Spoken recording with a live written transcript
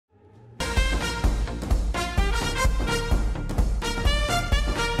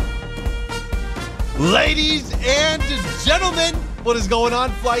Ladies and gentlemen, what is going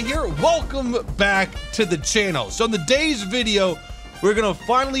on? Fly here. Welcome back to the channel. So in today's video, we're gonna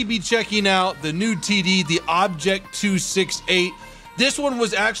finally be checking out the new TD, the Object 268. This one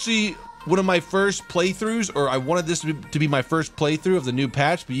was actually one of my first playthroughs, or I wanted this to be my first playthrough of the new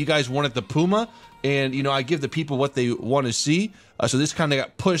patch, but you guys wanted the Puma, and you know, I give the people what they want to see. So this kind of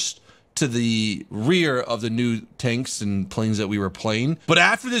got pushed to the rear of the new tanks and planes that we were playing. But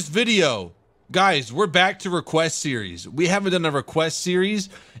after this video, guys, we're back to request series. We haven't done a request series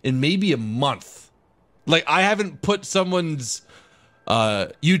in maybe a month. Like, I haven't put someone's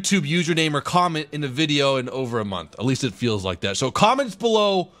YouTube username or comment in a video in over a month. At least it feels like that. So comments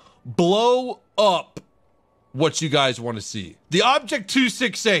below, blow up what you guys want to see. The Object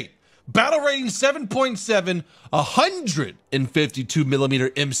 268, battle rating 7.7, 152mm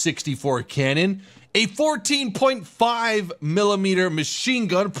M64 cannon, a 14.5 millimeter machine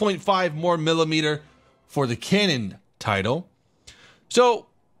gun, 0.5 more millimeter for the cannon title. So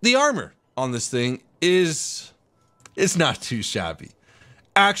the armor on this thing it's not too shabby.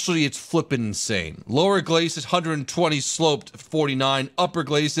 Actually, it's flippin' insane. Lower glacis, 120 sloped 49. Upper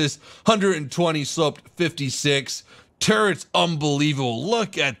glacis, 120 sloped 56. Turret's unbelievable.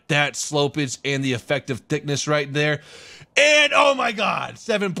 Look at that slopage and the effective thickness right there. And oh my god,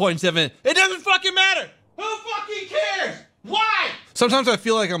 7.7. It doesn't fucking matter. Who fucking cares? Why? Sometimes I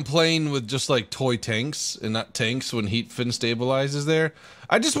feel like I'm playing with just like toy tanks and not tanks when heat fin stabilizes there.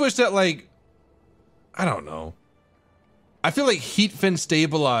 I just wish that, like, I don't know. I feel like heat fin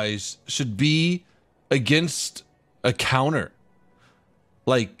stabilize should be against a counter,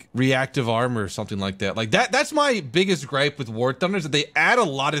 like reactive armor or something like that. Like that's my biggest gripe with War Thunder, is that they add a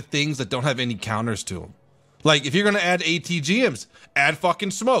lot of things that don't have any counters to them. Like, if you're gonna add ATGMs, add fucking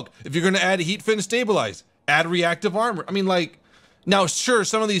smoke. If you're gonna add heat fin stabilize, add reactive armor. I mean, like, now sure,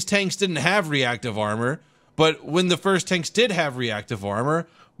 some of these tanks didn't have reactive armor, but when the first tanks did have reactive armor,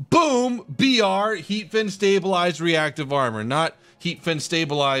 boom, BR, heat fin stabilized reactive armor, not heat fin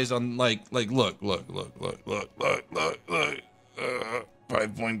stabilized on look,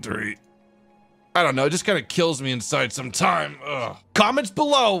 5.3. I don't know, it just kind of kills me inside sometime. Ugh. Comments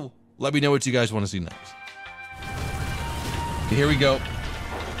below, let me know what you guys want to see next. Okay, here we go.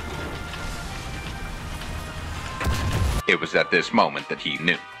 It was at this moment that he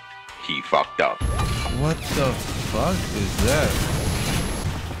knew. He fucked up. What the fuck is that?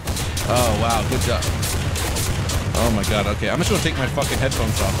 Oh, wow, good job. Oh my god, okay. I'm just gonna take my fucking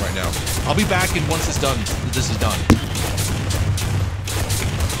headphones off right now. I'll be back in once this is done.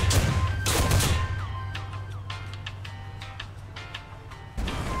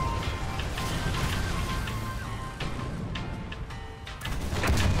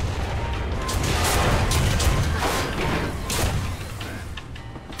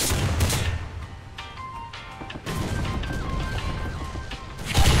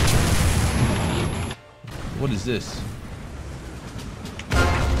 What is this?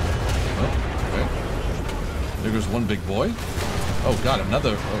 Oh, okay. There goes one big boy. Oh god,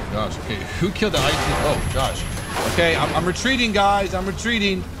 another. Oh gosh. Okay, who killed the IT? Oh gosh. Okay, I'm retreating, guys. I'm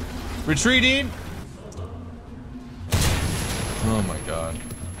retreating. Retreating. Oh my god.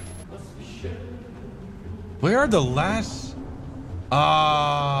 Where are the last?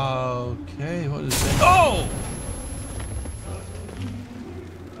 Okay. What is that? Oh!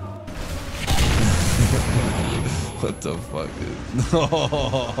 What the fuck, dude?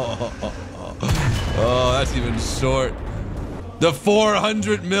 Oh, that's even short. The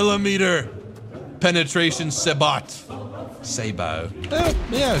 400mm penetration Sabat. Sabo.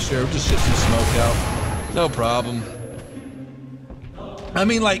 Yeah, sure. Just shit some smoke out. No problem. I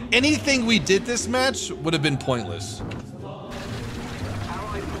mean, like, anything we did this match would have been pointless.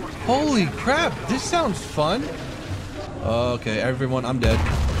 Holy crap, this sounds fun. Okay, everyone, I'm dead.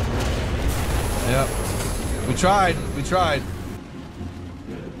 Yep. We tried.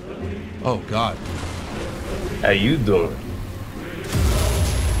 Oh god. How you doing?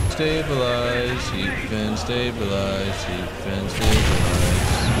 Stabilize, heat fin stabilize, heat fin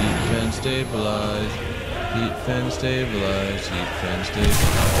stabilize, heat fin stabilize, heat fin stabilize, heat fin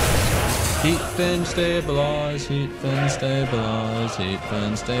stabilize, heat fin stabilize, heat fin stabilize, heat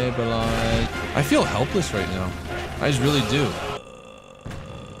fin stabilize. I feel helpless right now. I just really do.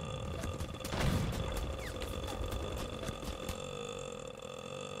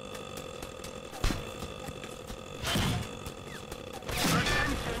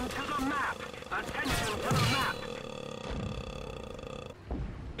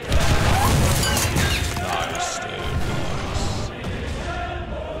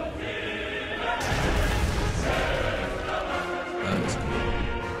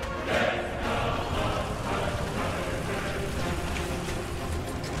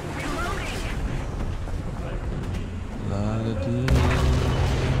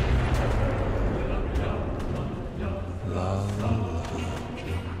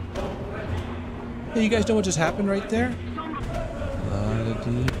 Hey, you guys know what just happened right there?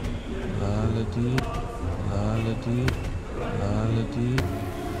 La-la-dee, la-la-dee, la-la-dee, la-la-dee.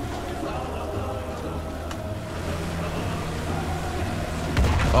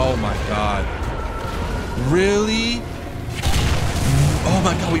 Oh my god. Really? Oh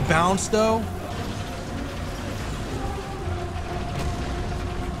my god, we bounced though?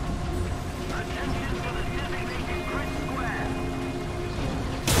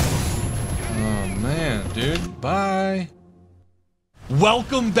 Oh man, dude. Bye.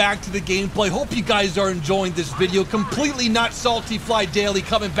 Welcome back to the gameplay. Hope you guys are enjoying this video. Completely not salty PhlyDaily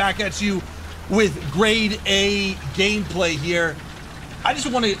coming back at you with grade A gameplay here. I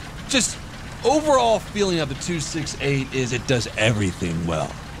just want to, overall feeling of the 268 is it does everything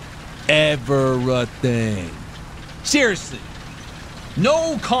well. Everything. Seriously.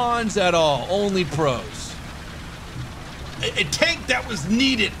 No cons at all, only pros. A tank that was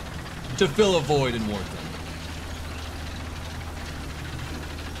needed to fill a void in War Thunder.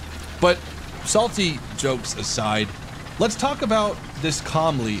 But salty jokes aside, let's talk about this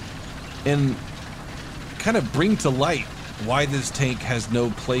calmly and kind of bring to light why this tank has no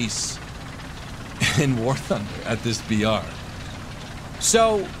place in War Thunder at this BR.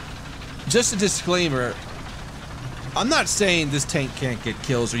 So, just a disclaimer, I'm not saying this tank can't get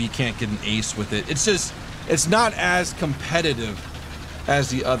kills or you can't get an ace with it. It's just, it's not as competitive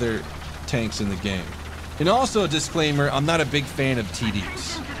as the other tanks in the game. And also a disclaimer, I'm not a big fan of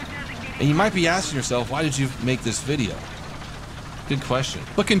TDs. And you might be asking yourself, why did you make this video? Good question.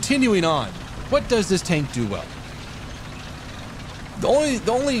 But continuing on, what does this tank do well? The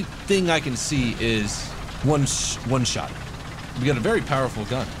only thing I can see is one shot. We got a very powerful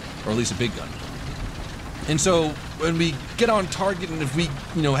gun, or at least a big gun. And so when we get on target and if we,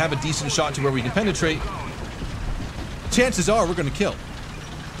 have a decent shot to where we can penetrate, chances are we're going to kill.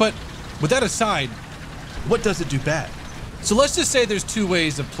 But with that aside, what does it do bad? So let's just say there's two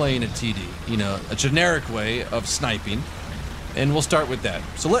ways of playing a TD. A generic way of sniping, and we'll start with that.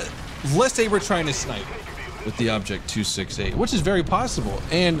 So let's say we're trying to snipe with the Object 268, which is very possible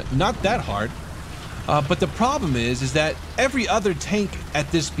and not that hard. But the problem is that every other tank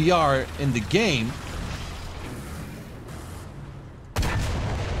at this BR in the game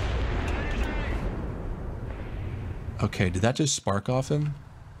Okay, did that just spark off him?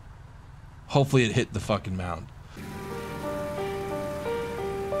 Hopefully it hit the fucking mound.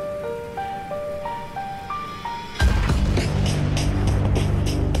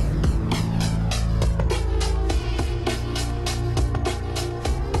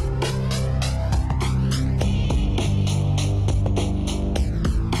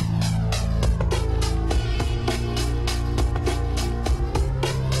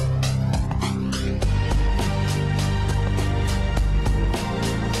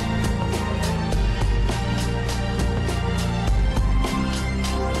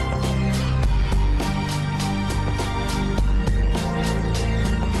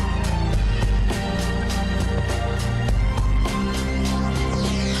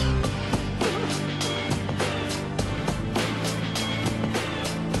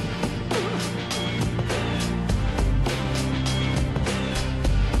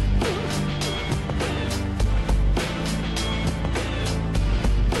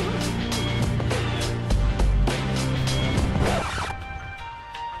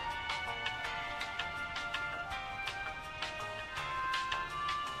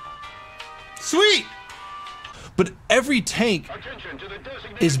 Sweet! But every tank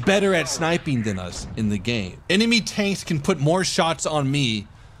is better at sniping than us in the game. Enemy tanks can put more shots on me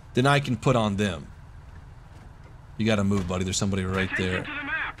than I can put on them. You gotta move, buddy. There's somebody right there.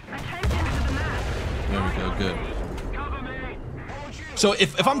 There we go, good. So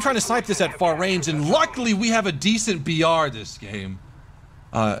if I'm trying to snipe this at far range, and luckily we have a decent BR this game,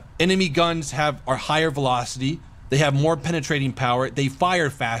 enemy guns are higher velocity, they have more penetrating power, they fire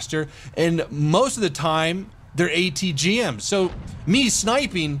faster, and most of the time, they're ATGMs. So me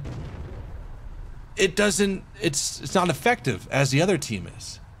sniping, it's not effective as the other team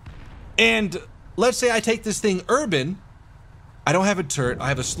is. And let's say I take this thing urban, I don't have a turret, I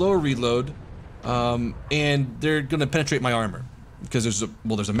have a slower reload, and they're gonna penetrate my armor because there's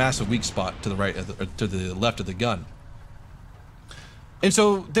a massive weak spot to the right, to the left of the gun. And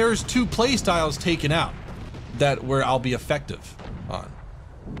so there's two play styles taken out where I'll be effective on.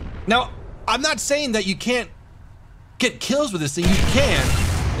 Now, I'm not saying that you can't get kills with this thing. You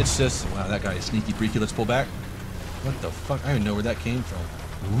can. It's just, wow, that guy is sneaky breaky. Let's pull back. What the fuck? I don't even know where that came from.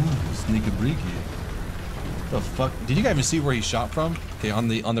 Ooh, sneaky breaky. The fuck? Did you guys even see where he shot from? Okay, on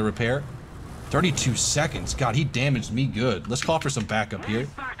the repair. 32 seconds. God, he damaged me good. Let's call for some backup here.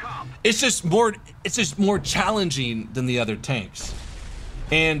 It's just more challenging than the other tanks.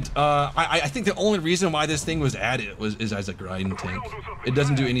 And I think the only reason why this thing was added is as a grinding tank. It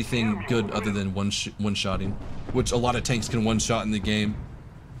doesn't do anything good other than one-shotting, which a lot of tanks can one-shot in the game.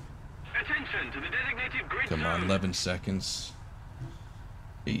 Attention to the designated grid Come on, zone. 11 seconds.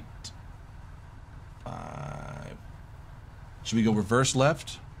 8, 5. Should we go reverse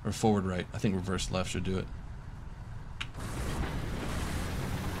left or forward right? I think reverse left should do it.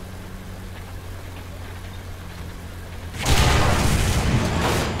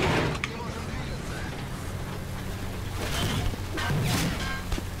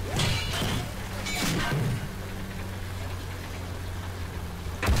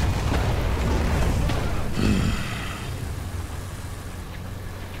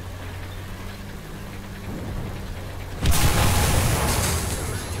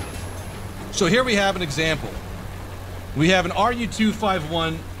 So here we have an example. We have an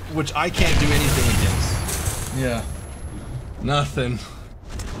RU-251, which I can't do anything against. Yeah, nothing.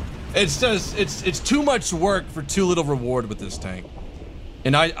 It's just, it's too much work for too little reward with this tank.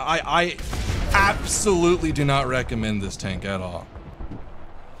 And I absolutely do not recommend this tank at all.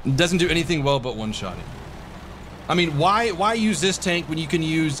 It doesn't do anything well but one-shotting. I mean, why use this tank when you can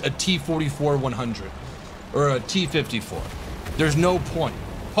use a T-44-100 or a T-54? There's no point.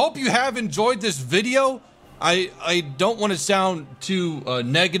 Hope you have enjoyed this video. I don't want to sound too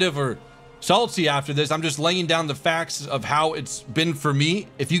negative or salty after this. I'm just laying down the facts of how it's been for me.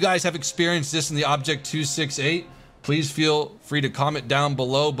 If you guys have experienced this in the Object 268, please feel free to comment down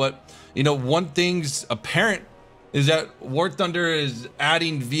below. But, you know, one thing's apparent is that War Thunder is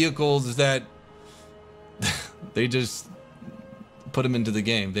adding vehicles that they just put them into the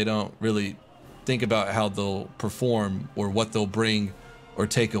game. They don't really think about how they'll perform or what they'll bring or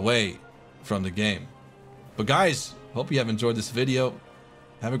take away from the game. But guys, hope you have enjoyed this video.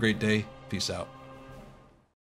 Have a great day. Peace out.